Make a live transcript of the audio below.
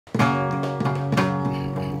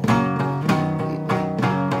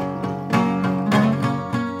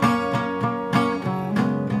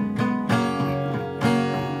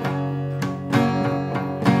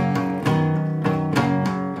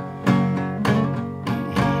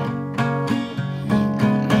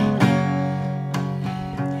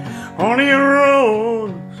Only a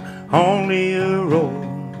rose, only a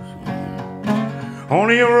rose,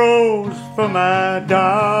 only a rose for my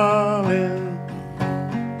darling.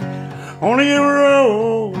 Only a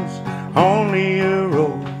rose, only a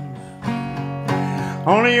rose,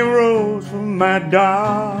 only a rose for my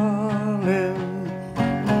darling.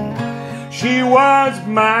 She was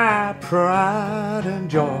my pride and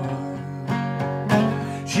joy.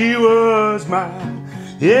 She was my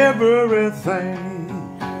everything.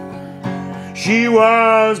 She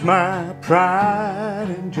was my pride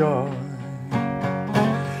and joy.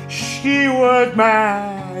 She was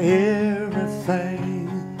my everything.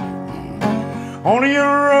 Only a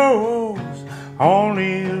rose,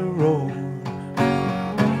 only a rose,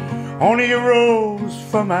 only a rose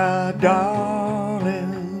for my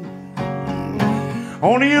darling.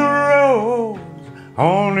 Only a rose,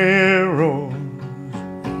 only a rose,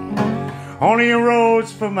 only a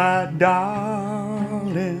rose for my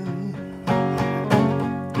darling.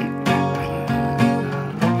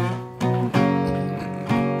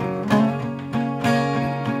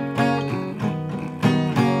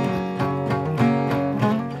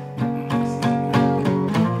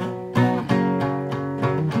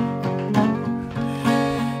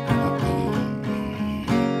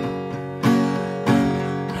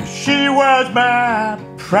 She was my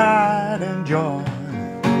pride and joy.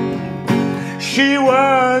 She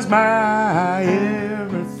was my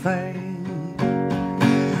everything.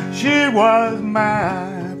 She was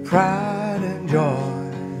my pride and joy.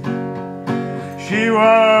 She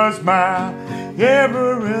was my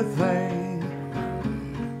everything.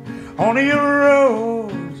 Only a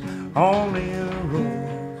rose, only a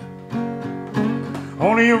rose,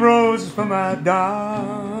 only a rose for my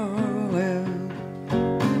darling.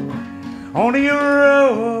 Only a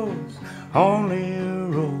rose, only a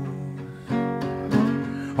rose,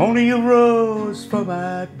 only a rose for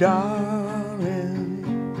my darling.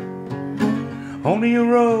 Only a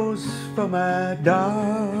rose for my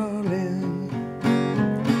darling.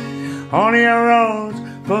 Only a rose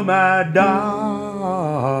for my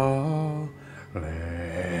darling.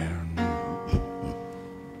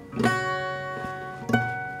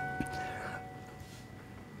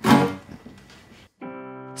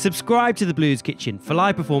 Subscribe to The Blues Kitchen for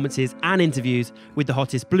live performances and interviews with the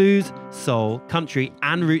hottest blues, soul, country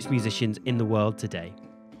and roots musicians in the world today.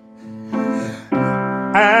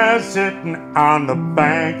 I'm sitting on the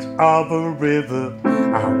banks of a river,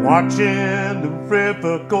 I'm watching the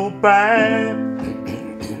river go by.